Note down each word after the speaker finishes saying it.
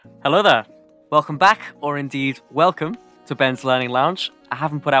Hello there. Welcome back, or indeed welcome to Ben's Learning Lounge. I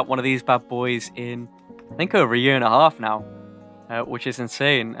haven't put out one of these bad boys in, I think, over a year and a half now, which is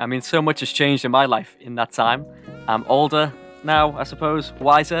insane. I mean, so much has changed in my life in that time. I'm older now, I suppose,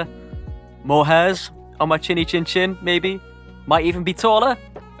 wiser, more hairs on my chinny chin chin, maybe. Might even be taller.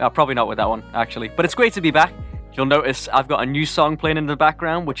 Probably not with that one, actually. But it's great to be back. You'll notice I've got a new song playing in the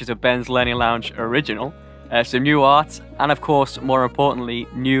background, which is a Ben's Learning Lounge original. Some new art, and of course, more importantly,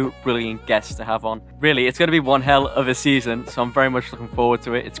 new brilliant guests to have on. Really, it's going to be one hell of a season, so I'm very much looking forward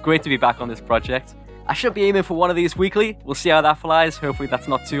to it. It's great to be back on this project. I should be aiming for one of these weekly. We'll see how that flies. Hopefully that's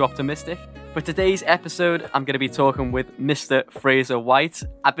not too optimistic. For today's episode, I'm going to be talking with Mr. Fraser White.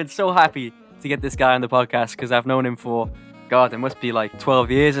 I've been so happy to get this guy on the podcast because I've known him for, God, it must be like 12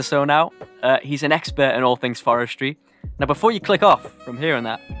 years or so now. He's an expert in all things forestry. Now, before you click off from hearing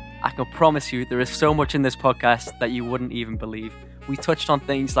that, I can promise you there is so much in this podcast that you wouldn't even believe. We touched on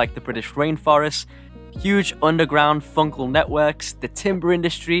things like the British rainforests, huge underground fungal networks, the timber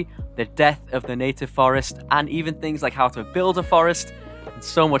industry, the death of the native forest, and even things like how to build a forest, and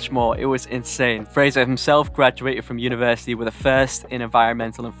so much more. It was insane. Fraser himself graduated from university with a first in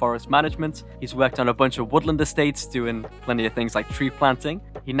environmental and forest management. He's worked on a bunch of woodland estates doing plenty of things like tree planting.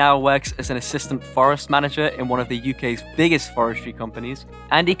 He now works as an assistant forest manager in one of the UK's biggest forestry companies,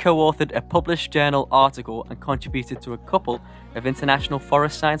 and he co-authored a published journal article and contributed to a couple of international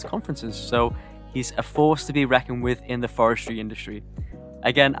forest science conferences, so he's a force to be reckoned with in the forestry industry.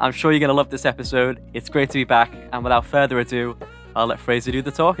 Again, I'm sure you're going to love this episode. It's great to be back, and without further ado, I'll let Fraser do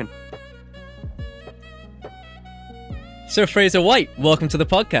the talking. So Fraser White, welcome to the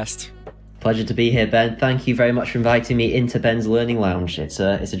podcast. Pleasure to be here, Ben. Thank you very much for inviting me into Ben's Learning Lounge. It's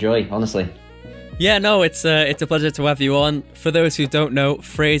a joy, honestly. Yeah, no, it's a pleasure to have you on. For those who don't know,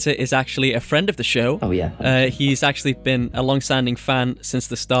 Fraser is actually a friend of the show. Oh, yeah. He's actually been a long-standing fan since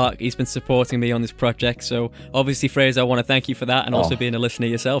the start. He's been supporting me on this project. So obviously, Fraser, I want to thank you for that and also being a listener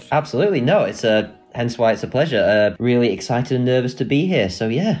yourself. Absolutely. No, it's hence why it's a pleasure. Really excited and nervous to be here. So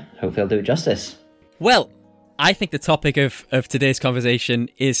yeah, hopefully I'll do it justice. Well, I think the topic of today's conversation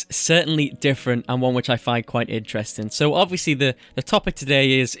is certainly different and one which I find quite interesting. So obviously the topic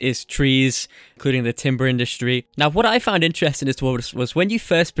today is trees, including the timber industry. Now, what I found interesting was when you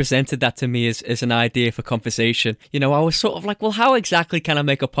first presented that to me as an idea for conversation, I was sort of like, well, how exactly can I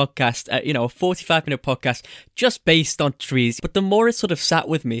make a podcast, a 45-minute podcast just based on trees? But the more it sort of sat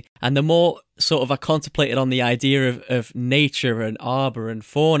with me and the more sort of I contemplated on the idea of nature and arbor and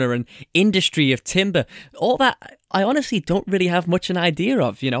fauna and industry of timber, all that I honestly don't really have much an idea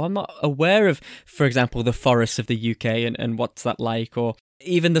of. I'm not aware of, for example, the forests of the UK and what's that like, or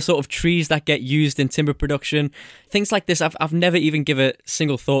even the sort of trees that get used in timber production. Things like this I've never even given a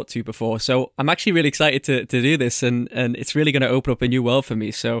single thought to before. So I'm actually really excited to do this, and it's really going to open up a new world for me.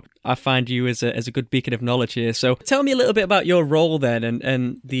 So I find you as a good beacon of knowledge here. So tell me a little bit about your role then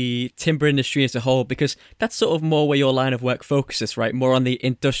and the timber industry as a whole, because that's sort of more where your line of work focuses, right? More on the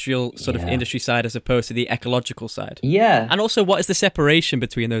industrial sort of industry side as opposed to the ecological side. Yeah. And also, what is the separation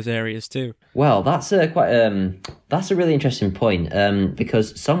between those areas too? Well, that's a really interesting point, because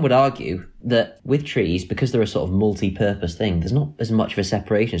some would argue that with trees, because they're a sort of multi-purpose thing, there's not as much of a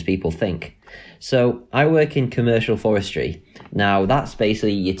separation as people think. So I work in commercial forestry. Now, that's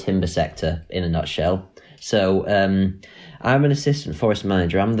basically your timber sector in a nutshell. So I'm an assistant forest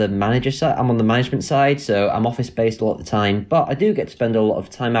manager. I'm the manager side. I'm on the management side, so I'm office-based a lot of the time, but I do get to spend a lot of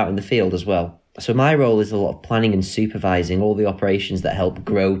time out in the field as well. So my role is a lot of planning and supervising all the operations that help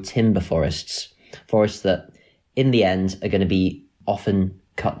grow timber forests that in the end are going to be often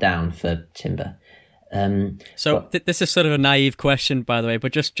cut down for timber. This is sort of a naive question, by the way,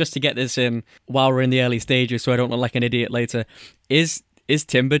 but just to get this in while we're in the early stages so I don't look like an idiot later, is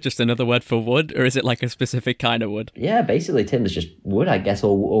timber just another word for wood, or is it like a specific kind of wood? Yeah, basically timber's just wood, I guess,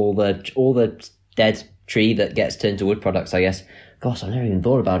 all the dead tree that gets turned to wood products, I guess. Gosh, I never even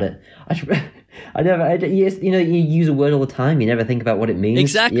thought about it. You use a word all the time. You never think about what it means.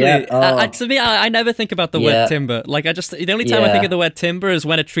 Exactly. Yeah. To me, I never think about the word timber. Like the only time I think of the word timber is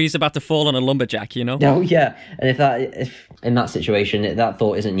when a tree's about to fall on a lumberjack. Oh yeah. And if in that situation, that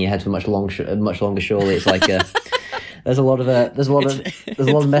thought isn't in your head for much longer, surely it's like there's a lot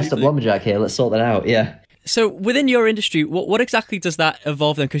of messed up lumberjack here. Let's sort that out. Yeah. So within your industry, what exactly does that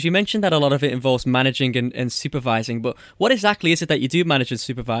involve then? Because you mentioned that a lot of it involves managing and supervising, but what exactly is it that you do manage and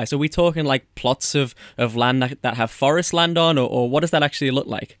supervise? Are we talking like plots of land that have forest land on, or what does that actually look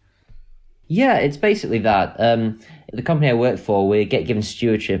like? Yeah, it's basically that. The company I work for, we get given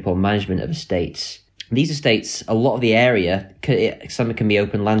stewardship or management of estates. These estates, a lot of the area, some can be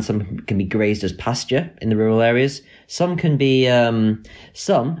open land, some can be grazed as pasture in the rural areas. Some can be and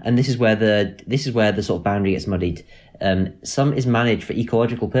this is where the sort of boundary gets muddied. Some is managed for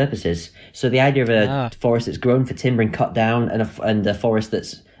ecological purposes. So the idea of a forest that's grown for timber and cut down, and a forest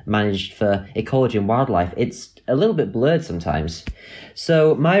that's managed for ecology and wildlife, it's a little bit blurred sometimes.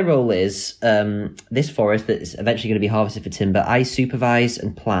 So my role is this forest that's eventually going to be harvested for timber. I supervise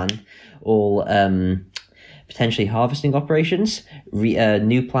and plan all potentially harvesting operations,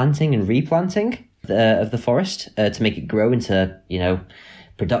 new planting and replanting of the forest to make it grow into,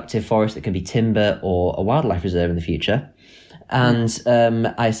 productive forest that can be timber or a wildlife reserve in the future. And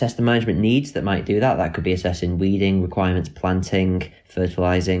I assess the management needs that might do that. That could be assessing weeding requirements, planting,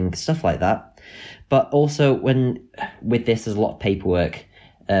 fertilizing, stuff like that. But also with this, there's a lot of paperwork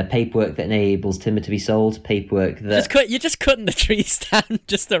that enables timber to be sold. Paperwork that you're just cutting the trees down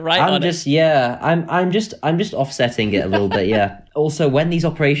just to write on it. I'm just offsetting it a little bit. Yeah. Also, when these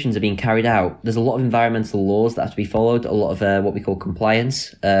operations are being carried out, there's a lot of environmental laws that have to be followed. A lot of what we call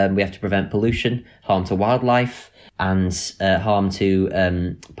compliance. We have to prevent pollution, harm to wildlife, and harm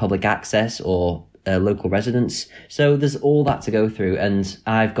to public access or local residents. So there's all that to go through, and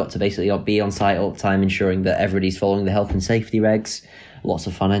I've got to basically be on site all the time, ensuring that everybody's following the health and safety regs. Lots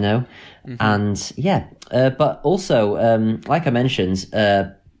of fun, I know. Mm-hmm. And but also, like I mentioned,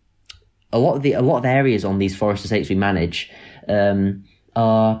 a lot of areas on these forest estates we manage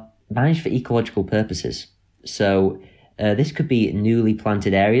are managed for ecological purposes. So this could be newly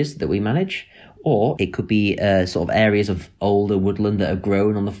planted areas that we manage, or it could be sort of areas of older woodland that have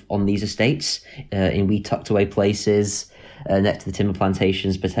grown on these estates in wee tucked away places next to the timber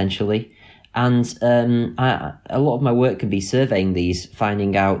plantations potentially. And a lot of my work can be surveying these,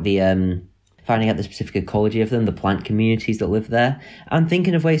 finding out the specific ecology of them, the plant communities that live there, and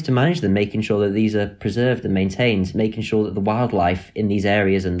thinking of ways to manage them, making sure that these are preserved and maintained, making sure that the wildlife in these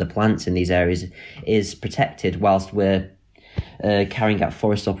areas and the plants in these areas is protected whilst we're carrying out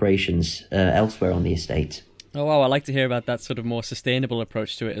forest operations elsewhere on the estate. Oh, wow. I like to hear about that sort of more sustainable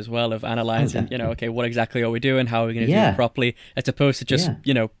approach to it as well, of analysing, okay, what exactly are we doing? How are we going to do it properly? As opposed to just,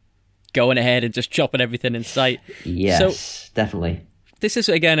 going ahead and just chopping everything in sight. Yes, so, definitely. This is,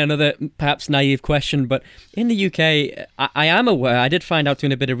 again, another perhaps naive question, but in the UK, I am aware, I did find out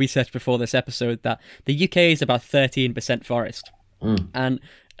doing a bit of research before this episode, that the UK is about 13% forest. And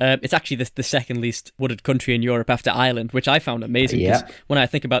it's actually the second least wooded country in Europe after Ireland, which I found amazing, because when I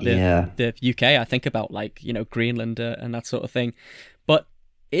think about the UK, I think about Greenland and that sort of thing. But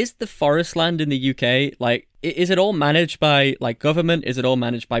is the forest land in the UK, is it all managed by government? Is it all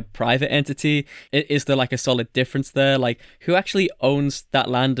managed by private entity? Is there a solid difference there? Who actually owns that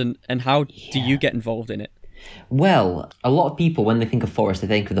land, and how do you get involved in it? Well, a lot of people, when they think of forest, they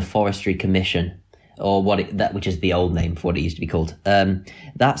think of the Forestry Commission, or which is the old name for what it used to be called.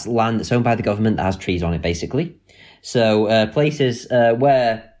 That's land that's owned by the government that has trees on it, basically. So places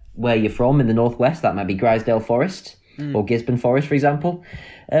where you're from in the northwest, that might be Grisdale Forest or Gisborne Forest, for example.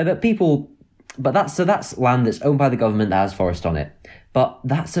 But that's land that's owned by the government that has forest on it. But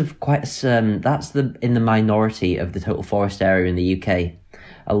that's in the minority of the total forest area in the UK.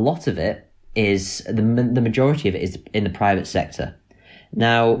 A lot of it is the majority of it is in the private sector.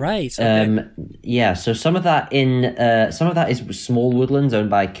 Now, right, okay. So some of that is small woodlands owned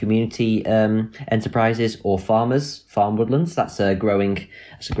by community enterprises or farm woodlands. That's a growing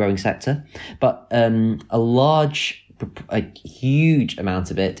sector. But a huge amount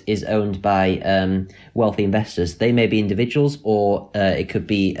of it is owned by wealthy investors. They may be individuals, or it could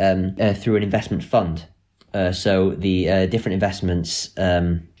be through an investment fund. So the different investments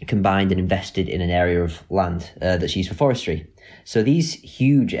combined and invested in an area of land that's used for forestry. So these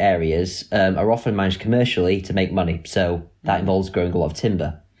huge areas are often managed commercially to make money. So that involves growing a lot of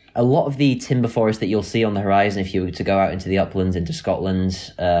timber. A lot of the timber forest that you'll see on the horizon, if you were to go out into the uplands, into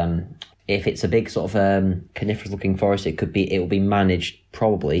Scotland, if it's a big sort of coniferous-looking forest, it will be managed,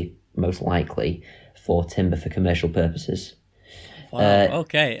 probably, most likely, for timber for commercial purposes. Wow.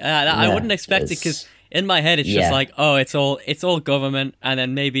 Okay. I wouldn't expect it, because in my head it's just it's all government, and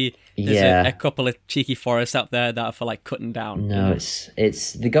then maybe there's a couple of cheeky forests out there that are for cutting down. No,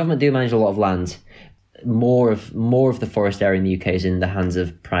 it's the government do manage a lot of land. More of the forest area in the UK is in the hands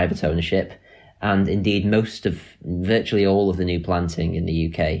of private ownership. And indeed, virtually all of the new planting in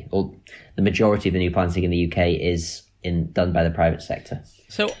the UK, or the majority of the new planting in the UK, is done by the private sector.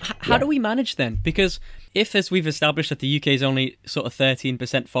 So how do we manage then? Because if, as we've established, that the UK is only sort of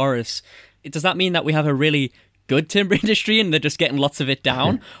 13% forests, does that mean that we have a really good timber industry and they're just getting lots of it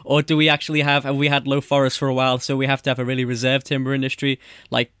down? Or do we actually have we had low forests for a while, so we have to have a really reserved timber industry?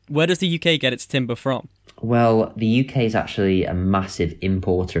 Like, where does the UK get its timber from? Well, the UK is actually a massive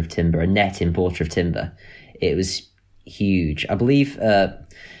importer of timber, a net importer of timber. It was huge. I believe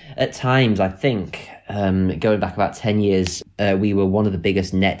at times, I think, going back about 10 years, we were one of the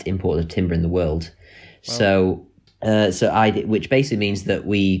biggest net importers of timber in the world. Wow. Which basically means that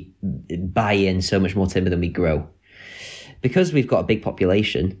we buy in so much more timber than we grow. Because we've got a big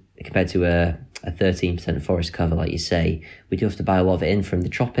population compared to a 13% forest cover, like you say, we do have to buy a lot of it in from the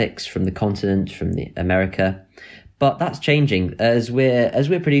tropics, from the continent, from the America. But that's changing as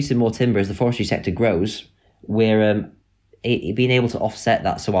we're producing more timber. As the forestry sector grows, we're being able to offset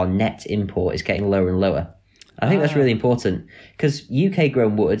that, so our net import is getting lower and lower. I think that's really important because UK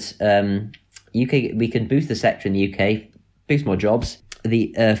grown woods, we can boost the sector in the UK, boost more jobs.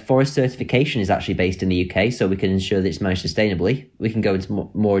 The forest certification is actually based in the UK, so we can ensure that it's managed sustainably. We can go into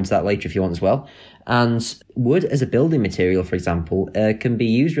more into that later if you want as well. And wood as a building material, for example, can be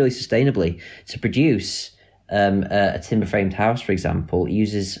used really sustainably to produce a timber-framed house, for example. It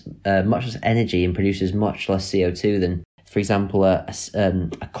uses much less energy and produces much less CO2 than, for example, a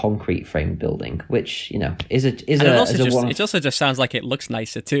concrete-framed building, which, you know, it also just sounds like it looks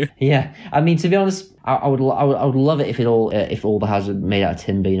nicer too. Yeah, I mean, to be honest, I would love it if all the houses were made out of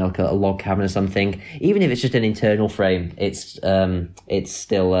timber, you know, like a log cabin or something. Even if it's just an internal frame, it's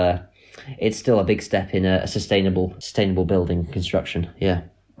still a big step in a sustainable building construction. Yeah.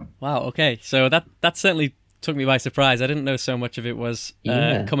 Wow. Okay. So that certainly took me by surprise. I didn't know so much of it was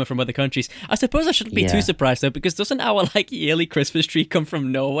coming from other countries. I suppose I shouldn't be too surprised though, because doesn't our like yearly Christmas tree come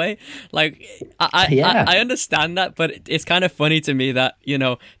from Norway? Like, I understand that, but it's kind of funny to me that, you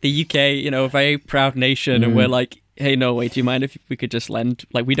know, the UK, you know, a very proud nation, and we're like, hey, Norway, do you mind if we could just lend?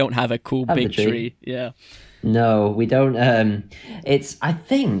 Like, we don't have a cool big tree. Yeah. No, we don't. I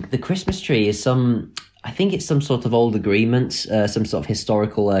think the Christmas tree is it's some sort of old agreement, some sort of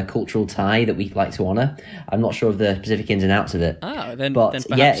historical, cultural tie that we like to honour. I'm not sure of the specific ins and outs of it. Then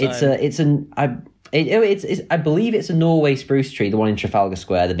I believe it's a Norway spruce tree, the one in Trafalgar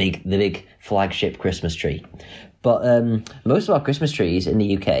Square, the big flagship Christmas tree. But most of our Christmas trees in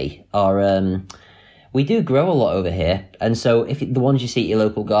the UK are we do grow a lot over here, and so if the ones you see at your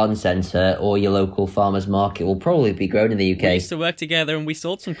local garden centre or your local farmer's market will probably be grown in the UK. We used to work together and we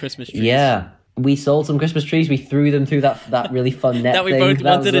sold some Christmas trees. Yeah. We sold some Christmas trees. We threw them through that really fun net that we thing. both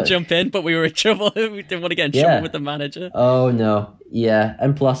wanted to jump in, but we were in trouble. We didn't want to get in trouble with the manager. Oh no, yeah,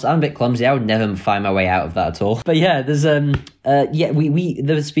 and plus I'm a bit clumsy. I would never find my way out of that at all. But yeah, there's we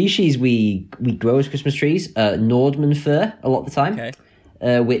the species we grow as Christmas trees, Nordman fir a lot of the time,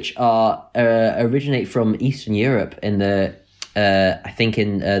 which originate from Eastern Europe in the I think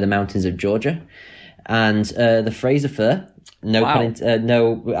in the mountains of Georgia, and the Fraser fir.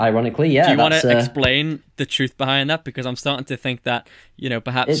 Ironically, yeah. Do you want to explain the truth behind that? Because I'm starting to think that, you know,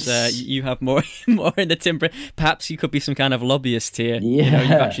 perhaps you have more in the timber. Perhaps you could be some kind of lobbyist here. Yeah. You know,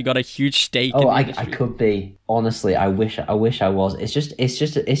 you've actually got a huge stake. Oh, I could be. Honestly, I wish I was. It's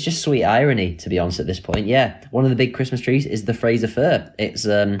just sweet irony, to be honest. At this point, yeah. One of the big Christmas trees is the Fraser fir. It's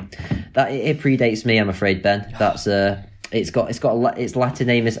that it predates me, I'm afraid, Ben. That's its Latin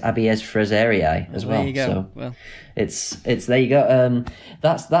name is Abies fraseri as well. There you go. So well, it's there you go.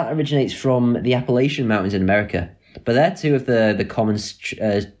 That originates from the Appalachian Mountains in America, but they're two of the common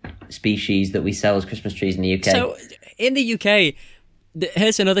species that we sell as Christmas trees in the UK. So in the UK,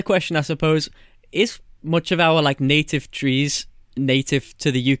 here's another question, I suppose: is much of our like native trees native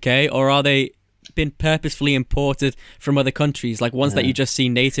to the UK, or are they been purposefully imported from other countries, like ones that you just see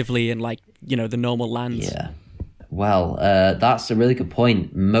natively in, like, you know, the normal lands? Yeah. Well, that's a really good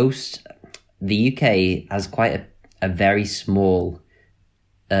point. The UK has quite a very small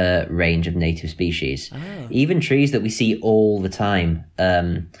range of native species. Oh. Even trees that we see all the time,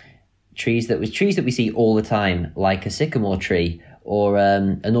 trees that we see all the time, like a sycamore tree or a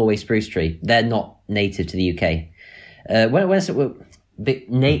Norway spruce tree, they're not native to the UK.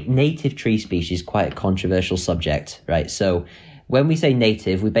 Native tree species is quite a controversial subject, right? So when we say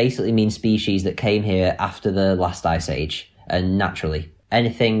native, we basically mean species that came here after the last ice age, and naturally.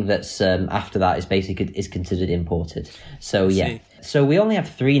 Anything that's after that is basically is considered imported. So yeah. So we only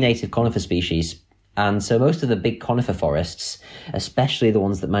have 3 native conifer species, and so most of the big conifer forests, especially the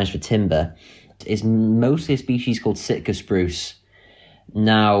ones that manage for timber, is mostly a species called Sitka spruce.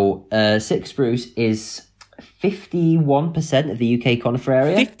 Now, Sitka spruce is 51% of the UK conifer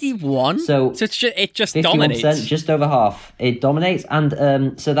area. 51? So it just dominates. Just over half. It dominates,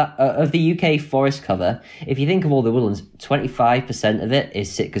 and so that of the UK forest cover, if you think of all the woodlands, 25% of it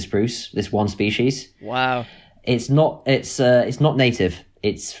is Sitka spruce, this one species. Wow. It's not. It's not native.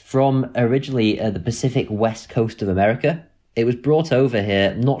 It's from originally the Pacific West Coast of America. It was brought over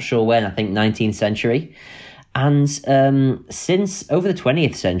here, not sure when, I think 19th century. And since over the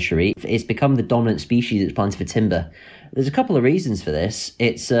 20th century, it's become the dominant species that's planted for timber. There's a couple of reasons for this.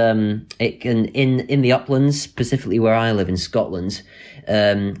 It can in the uplands, specifically where I live in Scotland,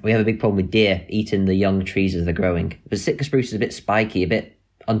 we have a big problem with deer eating the young trees as they're growing. But Sitka spruce is a bit spiky, a bit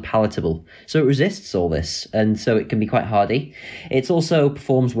unpalatable, so it resists all this, and so it can be quite hardy. It also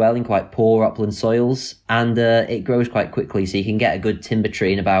performs well in quite poor upland soils, and it grows quite quickly, so you can get a good timber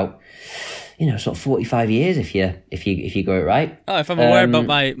tree in about, sort of 45 years if you grow it right. Oh, if I'm aware about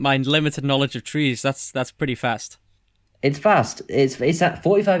my limited knowledge of trees, that's pretty fast. It's fast. It's at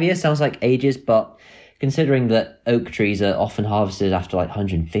 45 years sounds like ages, but considering that oak trees are often harvested after like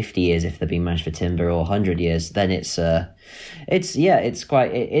 150 years if they're being managed for timber, or 100 years, then it is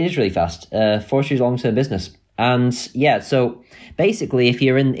really fast. Forestry is long-term business. And yeah, so basically if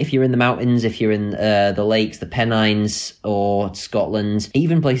you're in the mountains, if you're in the lakes, the Pennines, or Scotland,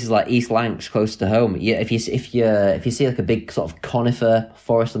 even places like East Lancs close to home, if you see like a big sort of conifer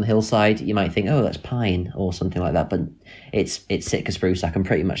forest on the hillside, you might think, oh, that's pine or something like that, but it's Sitka spruce. I can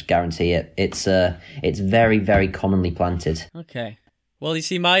pretty much guarantee it. It's very, very commonly planted. Okay. Well, you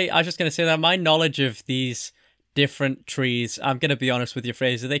see, I was just going to say that my knowledge of these different trees, I'm going to be honest with you,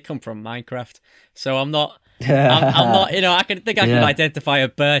 Fraser, they come from Minecraft. So I'm not, I can identify a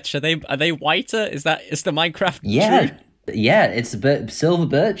birch. Are they whiter? Is the Minecraft true? Yeah, it's silver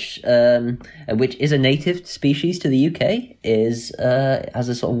birch, which is a native species to the UK, has a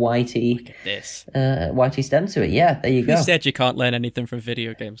sort of whitey stem to it. Yeah, there you go. Who said you can't learn anything from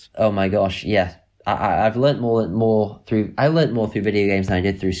video games? Oh my gosh, yeah. I've learnt more through video games than I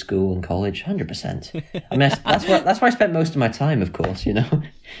did through school and college. 100%. I mean, that's where I spent most of my time, of course.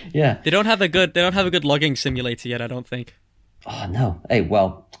 Yeah. They don't have a good logging simulator yet, I don't think. Oh no! Hey,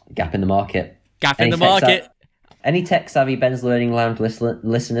 well, gap in the market. Any tech savvy Ben's Learning Lounge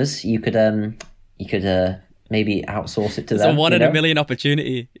listeners, you could maybe outsource it to them. It's a 1 in a million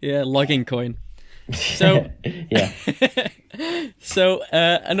opportunity. Yeah, logging coin. So yeah. So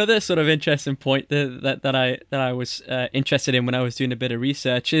another sort of interesting point that I was interested in when I was doing a bit of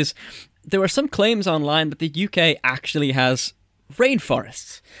research is there were some claims online that the UK actually has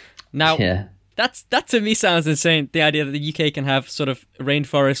rainforests. Now, that to me sounds insane. The idea that the UK can have sort of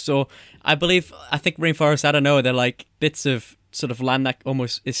rainforests, or I think rainforests, I don't know, they're like bits of sort of land that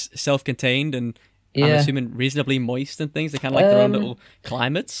almost is self-contained and I'm assuming reasonably moist and things. They kind of like their own little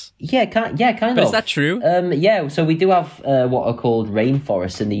climates. Yeah, kind of. But is that true? Yeah, so we do have what are called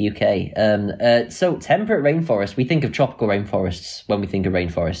rainforests in the UK. So temperate rainforests, we think of tropical rainforests when we think of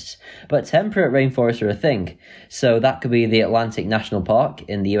rainforests, but temperate rainforests are a thing. So that could be the Atlantic National Park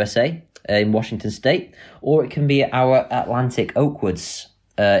in the USA, in Washington State, or it can be our Atlantic oakwoods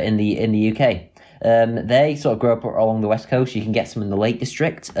in the UK. They sort of grow up along the west coast. You can get some in the Lake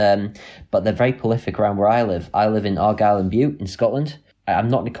District, but they're very prolific around where I live. I live in Argyll and Bute in Scotland. I'm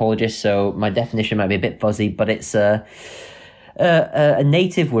not an ecologist, so my definition might be a bit fuzzy, but it's a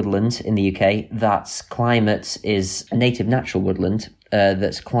native woodland in the UK that's climate is a native natural woodland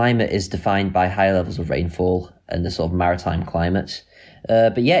that's climate is defined by high levels of rainfall and the sort of maritime climate.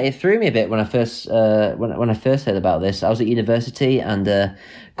 But yeah, it threw me a bit when I first heard about this. I was at university and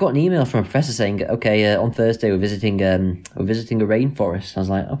got an email from a professor saying, "Okay, on Thursday we're visiting a rainforest." I was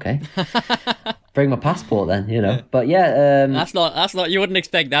like, "Okay, bring my passport then," But yeah, that's not. You wouldn't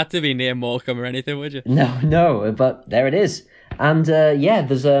expect that to be near Morecambe or anything, would you? No, but there it is. And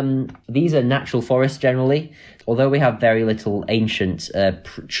there's these are natural forests generally. Although we have very little ancient,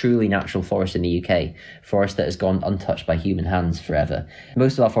 truly natural forest in the UK, forest that has gone untouched by human hands forever.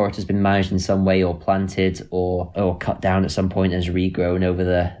 Most of our forest has been managed in some way, or planted, or cut down at some point and has regrown over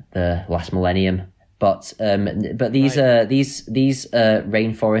the last millennium. But these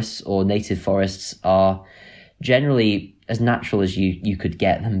rainforests or native forests are generally as natural as you could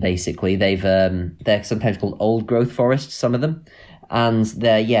get them. Basically, they're sometimes called old growth forests. Some of them. And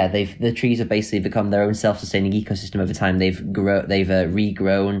the trees have basically become their own self-sustaining ecosystem over time. They've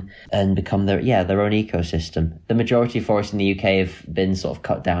regrown and become their own ecosystem. The majority of forests in the UK have been sort of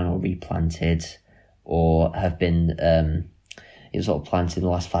cut down or replanted, or have been sort of planted in the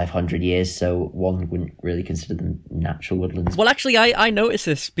last 500 years. So one wouldn't really consider them natural woodlands. Well, actually, I noticed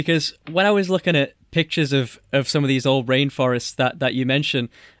this because when I was looking at pictures of some of these old rainforests that you mentioned,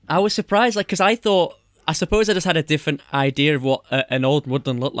 I was surprised, because I thought I suppose I just had a different idea of what an old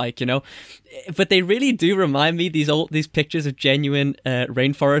woodland looked like, you know. But they really do remind me, these pictures of genuine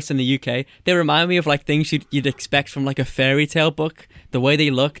rainforests in the UK. They remind me of like things you'd expect from like a fairy tale book. The way they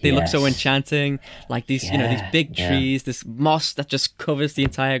look so enchanting. Like these, you know, these big trees, this moss that just covers the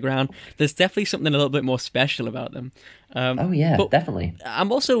entire ground. There's definitely something a little bit more special about them. Definitely.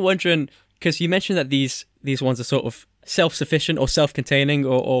 I'm also wondering, because you mentioned that these ones are sort of self-sufficient or self-containing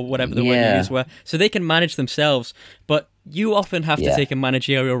or whatever the word you use were, so they can manage themselves, but you often have to take a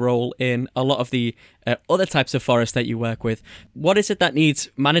managerial role in a lot of the other types of forests that you work with. What is it that needs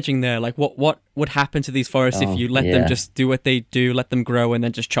managing there? Like what would happen to these forests if you let them just do what they do, let them grow and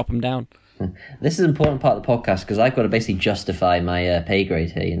then just chop them down? This is an important part of the podcast because I've got to basically justify my pay grade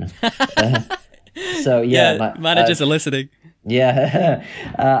here, you know. So managers are listening. Yeah,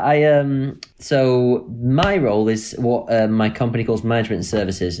 so my role is what my company calls management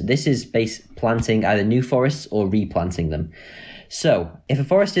services. This is planting either new forests or replanting them. So if a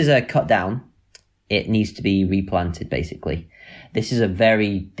forest is cut down, it needs to be replanted, basically. This is a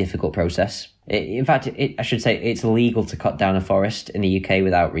very difficult process. In fact, I should say it's illegal to cut down a forest in the UK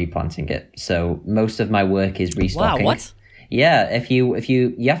without replanting it. So most of my work is restocking. Wow, what? Yeah, if you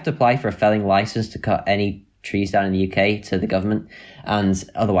have to apply for a felling license to cut any trees down in the UK to the government, and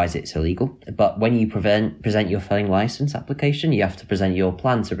otherwise it's illegal. But when you present your felling license application, you have to present your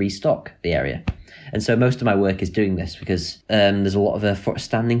plan to restock the area. And so most of my work is doing this because there's a lot of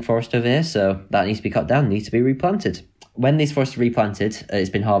standing forest over here, so that needs to be cut down, needs to be replanted. When these forests are replanted,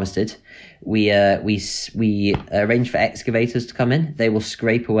 it's been harvested, we arrange for excavators to come in. They will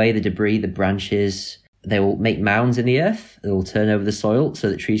scrape away the debris, the branches. They will make mounds in the earth. They will turn over the soil so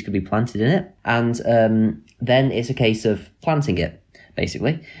that trees can be planted in it. And then it's a case of planting it,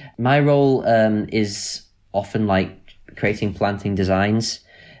 basically. My role is often like creating planting designs,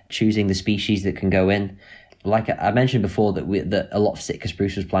 choosing the species that can go in. Like I mentioned before that a lot of Sitka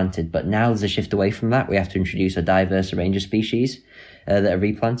spruce was planted, but now there's a shift away from that. We have to introduce a diverse range of species that are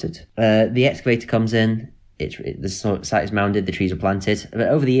replanted. The excavator comes in. The site is mounded, the trees are planted. But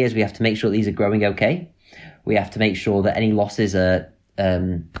over the years, we have to make sure these are growing okay. We have to make sure that any losses are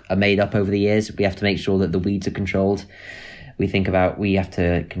made up over the years. We have to make sure that the weeds are controlled. We have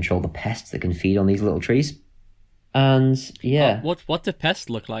to control the pests that can feed on these little trees. And what do pests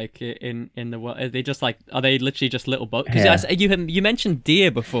look like in the world? Are they literally just little bugs? Because you mentioned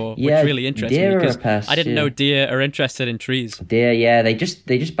deer before, which really interests me because I didn't know deer are interested in trees. Deer, they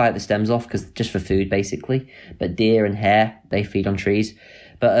just bite the stems off just for food basically. But deer and hare, they feed on trees.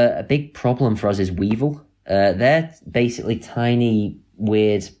 But a big problem for us is weevil. They're basically tiny,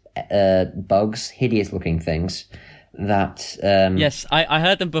 weird bugs, hideous looking things. That yes, I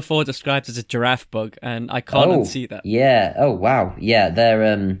heard them before described as a giraffe bug, and I can't see that. Yeah. Oh wow. Yeah.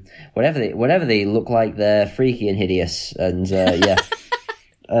 They're whatever they look like, they're freaky and hideous, and they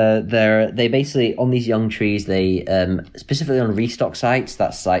basically on these young trees. They specifically on restock sites,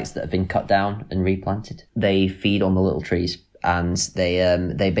 that's sites that have been cut down and replanted. They feed on the little trees, and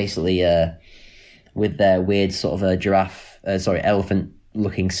they basically with their weird sort of elephant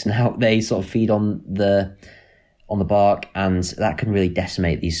looking snout, they sort of feed on the bark, and that can really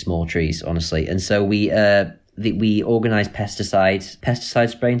decimate these small trees, honestly. And so we organise pesticide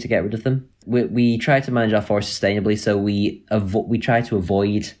spraying to get rid of them. We try to manage our forest sustainably, so we try to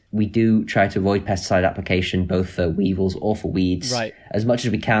avoid pesticide application, both for weevils or for weeds, right, as much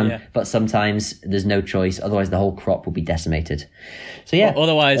as we can. Yeah. But sometimes there's no choice; otherwise, the whole crop will be decimated. So well,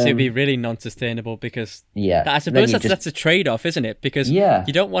 otherwise it'd be really non-sustainable because I suppose that's a trade-off, isn't it? Because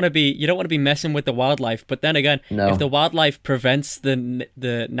you don't want to be messing with the wildlife, but then again, if the wildlife prevents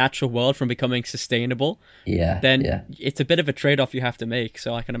the natural world from becoming sustainable, then it's a bit of a trade-off you have to make.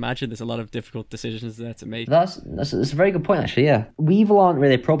 So I can imagine there's a lot of difficult decisions there to make. That's a very good point, actually. Yeah, weevil aren't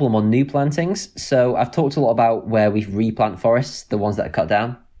really a problem on new plantings. So I've talked a lot about where we replant forests, the ones that are cut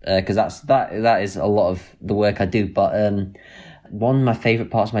down, because that is a lot of the work I do. But one of my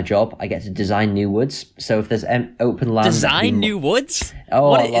favourite parts of my job, I get to design new woods. So if there's open land... Design new woods?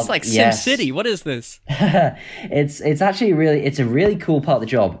 Oh, it's like SimCity. What is this? It's actually it's a really cool part of the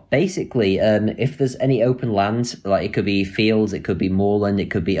job. Basically, if there's any open land, like it could be fields, it could be moorland,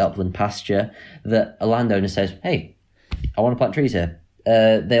 it could be upland pasture, that a landowner says, hey, I want to plant trees here.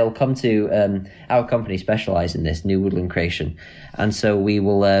 They'll come to our company specialise in this new woodland creation, and so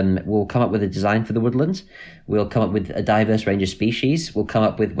we'll come up with a design for the woodland. We'll come up with a diverse range of species. We'll come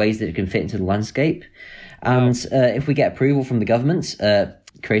up with ways that it can fit into the landscape, and if we get approval from the government,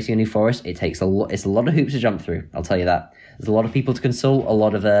 creating a new forest, it's a lot of hoops to jump through. I'll tell you that. There's a lot of people to consult, a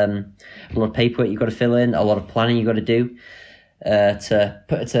lot of paperwork you've got to fill in, a lot of planning you've got to do.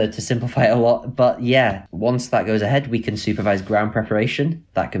 to simplify it a lot. But yeah, once that goes ahead, we can supervise ground preparation.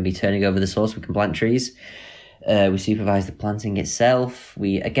 That can be turning over the source. We can plant trees. We supervise the planting itself.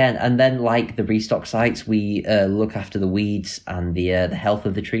 And then like the restock sites, we look after the weeds and the health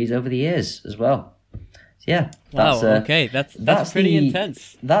of the trees over the years as well. So yeah, that's pretty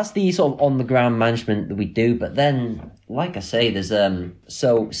intense. That's the sort of on the ground management that we do. But then, like I say, there's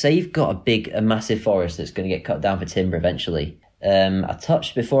so say you've got a massive forest that's going to get cut down for timber eventually. I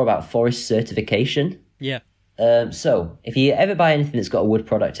touched before about forest certification. Yeah. So if you ever buy anything that's got a wood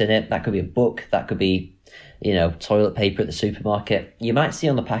product in it, that could be a book, that could be, toilet paper at the supermarket. You might see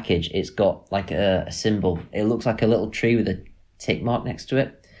on the package, it's got like a symbol. It looks like a little tree with a tick mark next to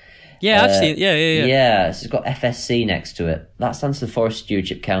it. Yeah, I've seen it. Yeah. Yeah, so it's got FSC next to it. That stands for the Forest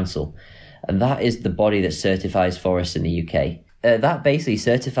Stewardship Council. And that is the body that certifies forests in the UK. That basically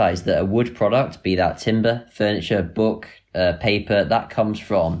certifies that a wood product, be that timber, furniture, book, paper, that comes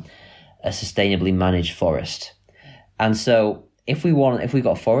from a sustainably managed forest. And so if we've got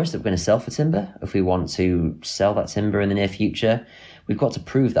a forest that we're going to sell for timber, if we want to sell that timber in the near future, we've got to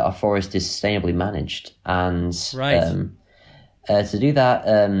prove that our forest is sustainably managed. And to do that,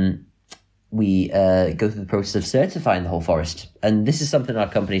 we go through the process of certifying the whole forest. And this is something our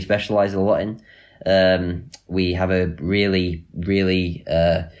company specializes a lot in. We have a really, really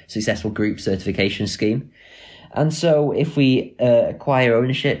successful group certification scheme. And so if we acquire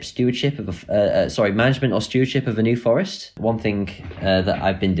management or stewardship of a new forest, one thing that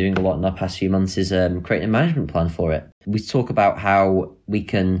I've been doing a lot in the past few months is creating a management plan for it. We talk about how we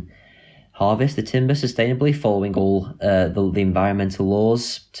can harvest the timber sustainably, following all the environmental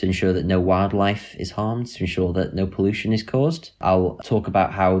laws to ensure that no wildlife is harmed, to ensure that no pollution is caused. I'll talk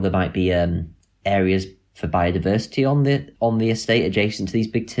about how there might be areas for biodiversity on the estate adjacent to these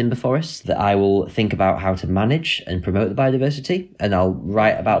big timber forests that I will think about how to manage and promote the biodiversity, and I'll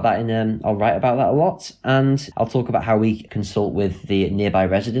write about that a lot. And I'll talk about how we consult with the nearby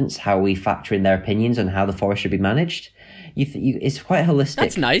residents, how we factor in their opinions on how the forest should be managed. It's quite holistic.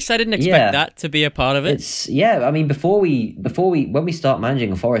 That's nice. I didn't expect that to be a part of it. When we start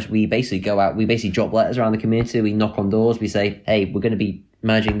managing a forest, we basically go out, we basically drop letters around the community, we knock on doors, we say, hey, we're going to be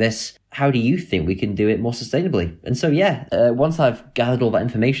managing this. How do you think we can do it more sustainably? And so, once I've gathered all that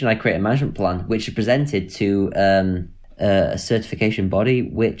information, I create a management plan, which is presented to a certification body,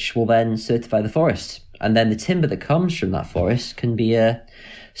 which will then certify the forest. And then the timber that comes from that forest can be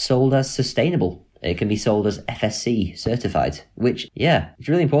sold as sustainable. It can be sold as FSC certified, which, it's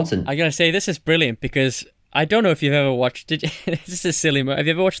really important. I gotta say, this is brilliant because I don't know if you've ever watched... This is silly. Have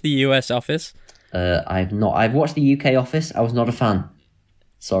you ever watched the US Office? I've not. I've watched the UK Office. I was not a fan.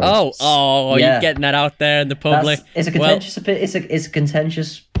 Sorry. You're getting that out there in the public. It's a contentious it's a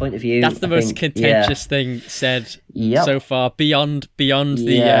contentious point of view. That's the most contentious thing said so far, beyond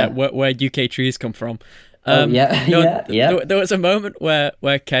the where UK trees come from. There was a moment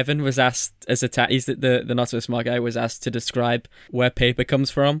where Kevin was asked, he's the not so smart guy, was asked to describe where paper comes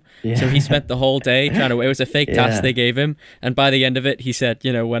from. Yeah. So he spent the whole day it was a fake task they gave him, and by the end of it he said,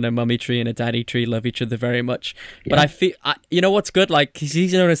 when a mummy tree and a daddy tree love each other very much. But I feel, what's good, like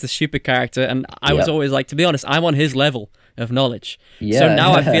he's known as the stupid character, and I was always like, to be honest, I'm on his level of knowledge. So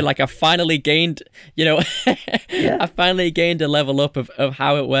now I feel like I finally gained, I finally gained a level up of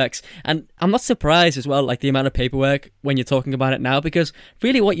how it works. And I'm not surprised as well, like the amount of paperwork when you're talking about it now, because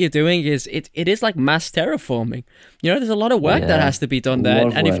really what you're doing is it is like mass terraforming. There's a lot of work that has to be done there.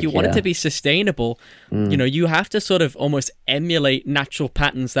 And if you want it to be sustainable, you have to sort of almost emulate natural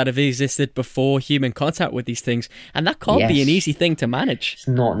patterns that have existed before human contact with these things. And that can't be an easy thing to manage. It's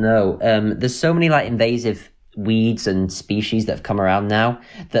not, no. There's so many like invasive weeds and species that have come around now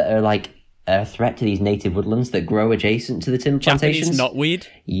that are like a threat to these native woodlands that grow adjacent to the timber plantations. Japanese knotweed?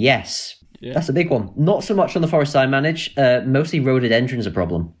 Yes. Yeah. That's a big one. Not so much on the forest I manage. Mostly rhododendron's a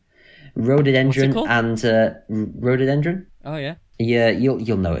problem. Rhododendron and rhododendron. Oh yeah. Yeah,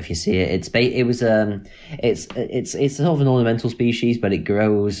 you'll know if you see it. It's sort of an ornamental species, but it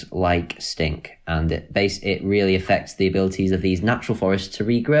grows like stink, and it really affects the abilities of these natural forests to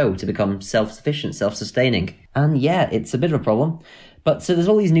regrow, to become self-sufficient, self-sustaining. And it's a bit of a problem. But so there's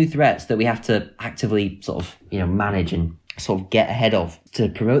all these new threats that we have to actively sort of manage and sort of get ahead of to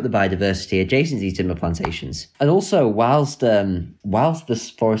promote the biodiversity adjacent to these timber plantations. And also, whilst this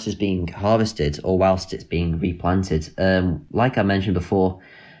forest is being harvested or whilst it's being replanted, like I mentioned before,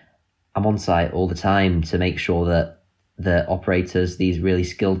 I'm on site all the time to make sure that the operators, these really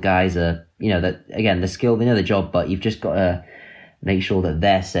skilled guys, are, that again, they're skilled, they know the job, but you've just got to make sure that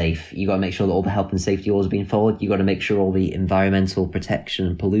they're safe. You got to make sure that all the health and safety laws are being followed. You got to make sure all the environmental protection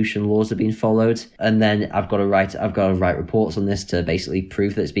and pollution laws are being followed. And then I've got to write reports on this to basically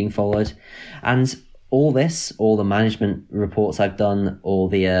prove that it's being followed. And all the management reports I've done, all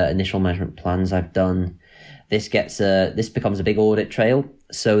the initial management plans I've done, this becomes a big audit trail,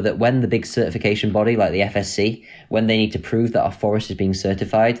 so that when the big certification body like the FSC, when they need to prove that our forest is being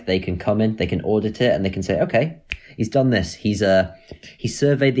certified, they can come in, they can audit it, and they can say, okay, he's done this. He's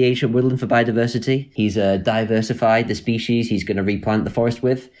surveyed the ancient woodland for biodiversity. He's diversified the species he's going to replant the forest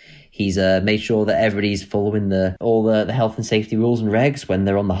with. He's made sure that everybody's following all the health and safety rules and regs when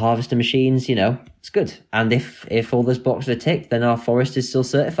they're on the harvester machines. It's good. And if all those boxes are ticked, then our forest is still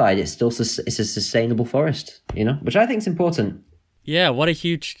certified. It's a sustainable forest. Which I think is important. Yeah, what a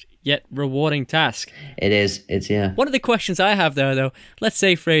huge yet rewarding task. It is. Yeah. One of the questions I have there, though, let's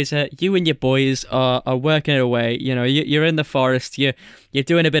say, Fraser, you and your boys are working away. You're in the forest. You're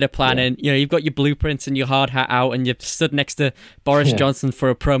doing a bit of planning. Yeah. You've got your blueprints and your hard hat out, and you've stood next to Boris Johnson for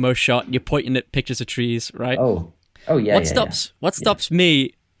a promo shot. And you're pointing at pictures of trees, right? Oh yeah. What stops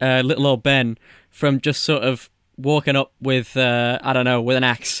me, little old Ben, from just sort of walking up with with an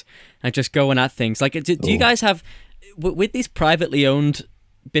axe and just going at things? Like, do you guys have, with these privately owned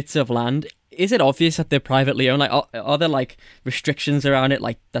bits of land, is it obvious that they're privately owned? Like, are there like restrictions around it,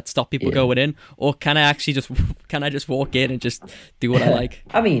 like that stop people going in, or can I just walk in and just do what I like?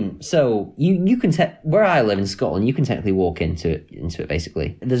 I mean, so you can where I live in Scotland, you can technically walk into it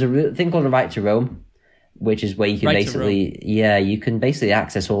basically. There's a thing called a right to roam, which is where you can you can basically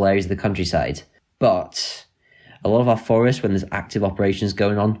access all areas of the countryside. But a lot of our forests, when there's active operations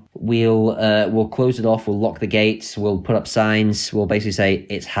going on, we'll close it off, we'll lock the gates, we'll put up signs, we'll basically say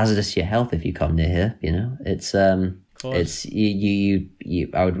it's hazardous to your health if you come near here. It's you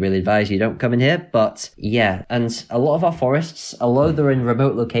I would really advise you don't come in here. But yeah, and a lot of our forests, although they're in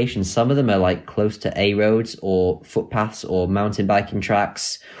remote locations, some of them are like close to A roads or footpaths or mountain biking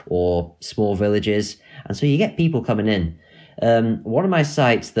tracks or small villages, and so you get people coming in. One of my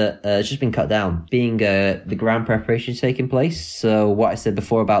sites that has just been cut down, being the ground preparation taking place. So what I said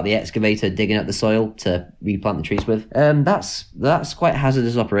before about the excavator digging up the soil to replant the trees with, that's quite a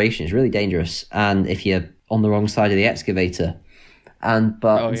hazardous operation. It's really dangerous, and if you're on the wrong side of the excavator,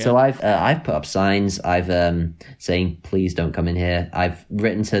 so I've put up signs. I've saying please don't come in here. I've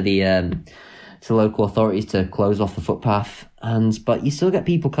written to the local authorities to close off the footpath, but you still get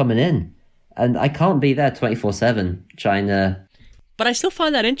people coming in. And I can't be there 24/7 trying to... But I still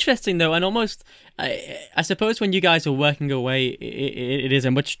find that interesting, though, and almost, I suppose when you guys are working away, it is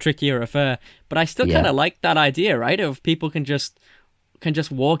a much trickier affair. But I still kind of like that idea, right? Of people can just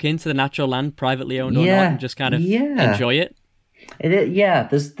walk into the natural land, privately owned or not, and just kind of enjoy it.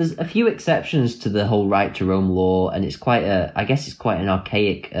 There's a few exceptions to the whole right to roam law, and it's quite an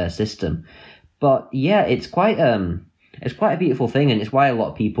archaic system. But yeah, it's quite a beautiful thing, and it's why a lot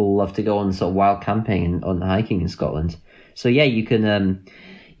of people love to go on sort of wild camping and on hiking in Scotland. So yeah, you can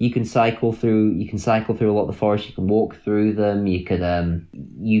cycle through a lot of the forest. You can walk through them. You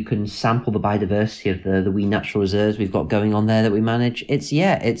can sample the biodiversity of the wee natural reserves we've got going on there that we manage. You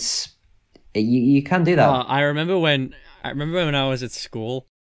can do that. I remember when I was at school,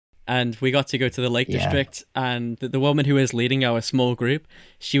 and we got to go to the Lake District, and the woman who was leading our small group,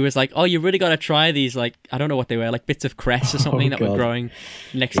 she was like, oh, you really got to try these, like, I don't know what they were, like bits of cress or something that were growing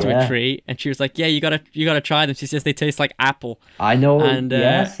next to a tree. And she was like, yeah, you gotta try them. She says they taste like apple. I know. And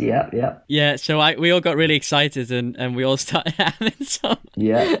yes, yeah. So we all got really excited, and we all started having some.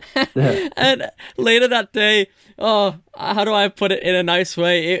 Yeah. And later that day, how do I put it in a nice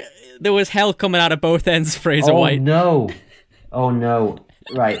way? There was hell coming out of both ends, Fraser White. Oh no.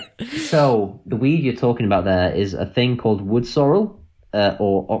 Right, so the weed you're talking about there is a thing called wood sorrel,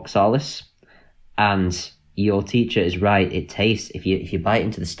 or oxalis, and your teacher is right. It tastes, if you bite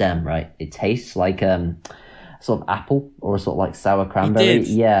into the stem, right, it tastes like sort of apple or a sort of like sour cranberry.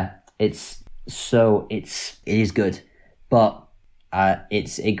 Yeah, it is good, but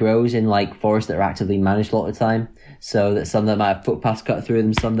it grows in like forests that are actively managed a lot of the time. So that some that might have footpaths cut through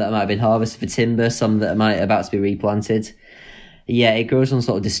them, some that might have been harvested for timber, some that might about to be replanted. Yeah, it grows on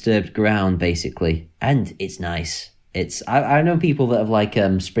sort of disturbed ground, basically, and it's nice. I know people that have like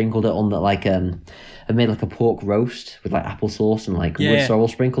sprinkled it on that, like have made like a pork roast with like applesauce and like wood sorrel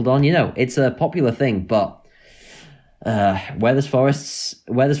sprinkled on. It's a popular thing, but where there's forests,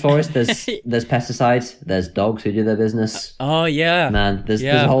 there's pesticides, there's dogs who do their business. Oh yeah, man. There's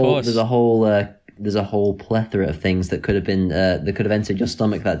a whole plethora of things that could have entered your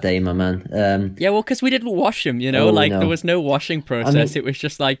stomach that day, my man. Well, because we didn't wash them, there was no washing process. It was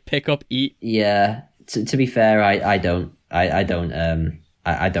just like pick up, eat. Yeah. To be fair, I don't. I don't.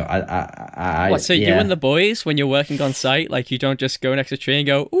 I don't. What? So you and the boys, when you're working on site, like you don't just go next to a tree and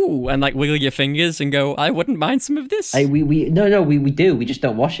go ooh, and like wiggle your fingers and go, I wouldn't mind some of this. We do. We just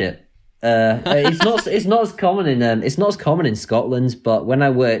don't wash it. It's not as common in Scotland. But when I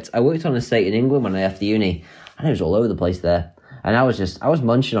worked on an estate in England when I left uni, and it was all over the place there. And I was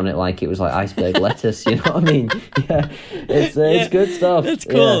munching on it like it was like iceberg lettuce. You know what I mean? Yeah, it's good stuff. That's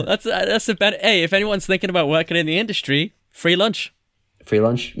cool. Yeah. That's a better. Hey, if anyone's thinking about working in the industry, free lunch. Free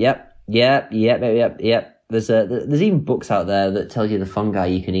lunch. Yep. There's even books out there that tell you the fungi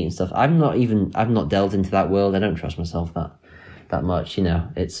you can eat and stuff. I've not delved into that world. I don't trust myself that much. You know,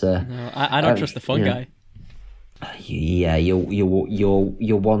 it's. No, I don't trust the fungi. Yeah, you're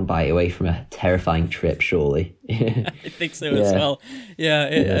one bite away from a terrifying trip, surely. I think so as well.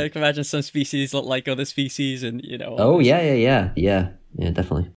 Yeah, I can imagine some species look like other species, and you know. Oh yeah,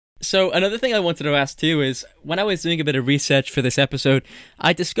 definitely. So another thing I wanted to ask too is, when I was doing a bit of research for this episode,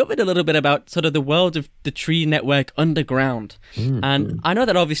 I discovered a little bit about sort of the world of the tree network underground. And I know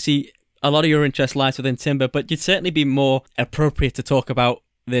that obviously a lot of your interest lies within timber, but you'd certainly be more appropriate to talk about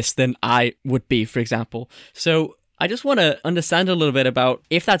this than I would be, for example. So I just want to understand a little bit about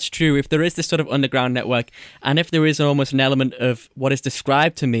if that's true, if there is this sort of underground network, and if there is almost an element of what is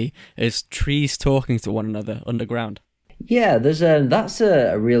described to me as trees talking to one another underground. Yeah, that's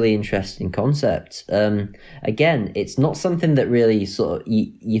a really interesting concept. Again, it's not something that really sort of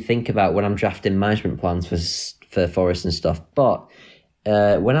you think about when I'm drafting management plans for forests and stuff. But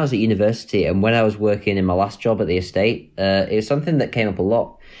when I was at university and when I was working in my last job at the estate, it was something that came up a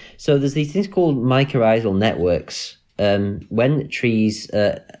lot. So there's these things called mycorrhizal networks. When trees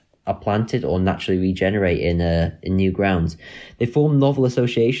are planted or naturally regenerate in new grounds, they form novel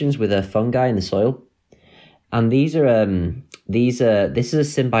associations with fungi in the soil. And this is a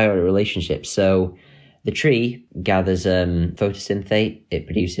symbiotic relationship. So the tree gathers photosynthate. It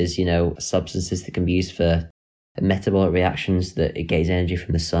produces, substances that can be used for metabolic reactions that it gains energy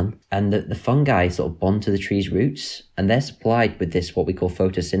from the sun. And the fungi sort of bond to the tree's roots, and they're supplied with this, what we call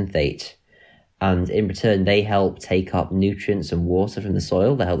photosynthate. And in return, they help take up nutrients and water from the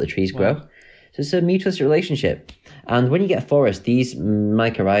soil that help the trees grow. Wow. So it's a mutualistic relationship. And when you get a forest, these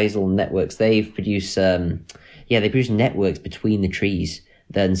mycorrhizal networks, they produce networks between the trees.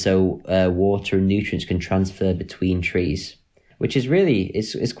 Then water and nutrients can transfer between trees, which is really,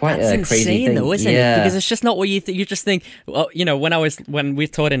 it's quite a crazy insane thing. Though, isn't it? Because it's just not what you think. You just think, well, when we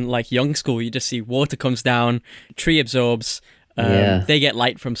taught in like young school, you just see water comes down, tree absorbs, they get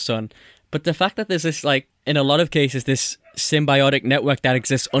light from sun. But the fact that there's this, like, in a lot of cases, this symbiotic network that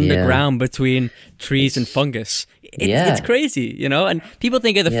exists underground between trees and fungus, it's crazy, and people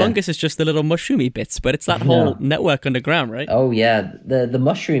think of the fungus as just the little mushroomy bits, but it's that whole network underground, right? Oh yeah, the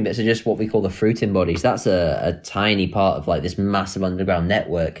mushroom bits are just what we call the fruiting bodies. That's a tiny part of like this massive underground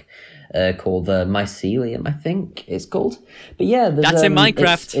network called the mycelium, I think it's called. But yeah, that's in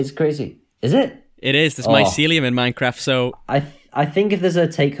Minecraft. It's crazy. Is it? It is. There's mycelium in Minecraft. So I think if there's a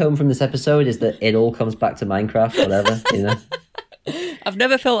take home from this episode is that it all comes back to Minecraft, whatever,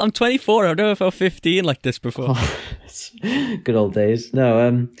 I'm 24. I've never felt 15 like this before. Good old days.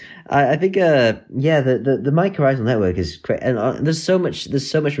 No, I think the mycorrhizal network is great, and there's so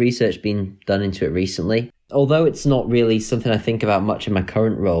much research being done into it recently. Although it's not really something I think about much in my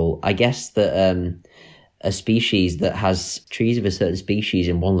current role, I guess that a species that has trees of a certain species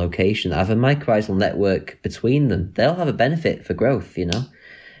in one location that have a mycorrhizal network between them, they'll have a benefit for growth,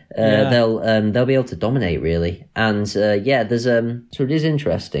 They'll be able to dominate really. And so it is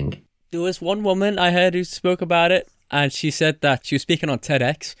interesting. There was one woman I heard who spoke about it, and she said that she was speaking on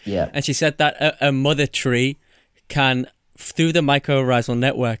TEDx. Yeah. And she said that a mother tree can, through the mycorrhizal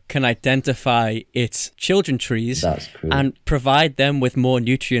network, can identify its children trees and provide them with more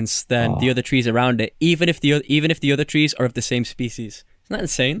nutrients than the other trees around it, even if the other trees are of the same species. Isn't that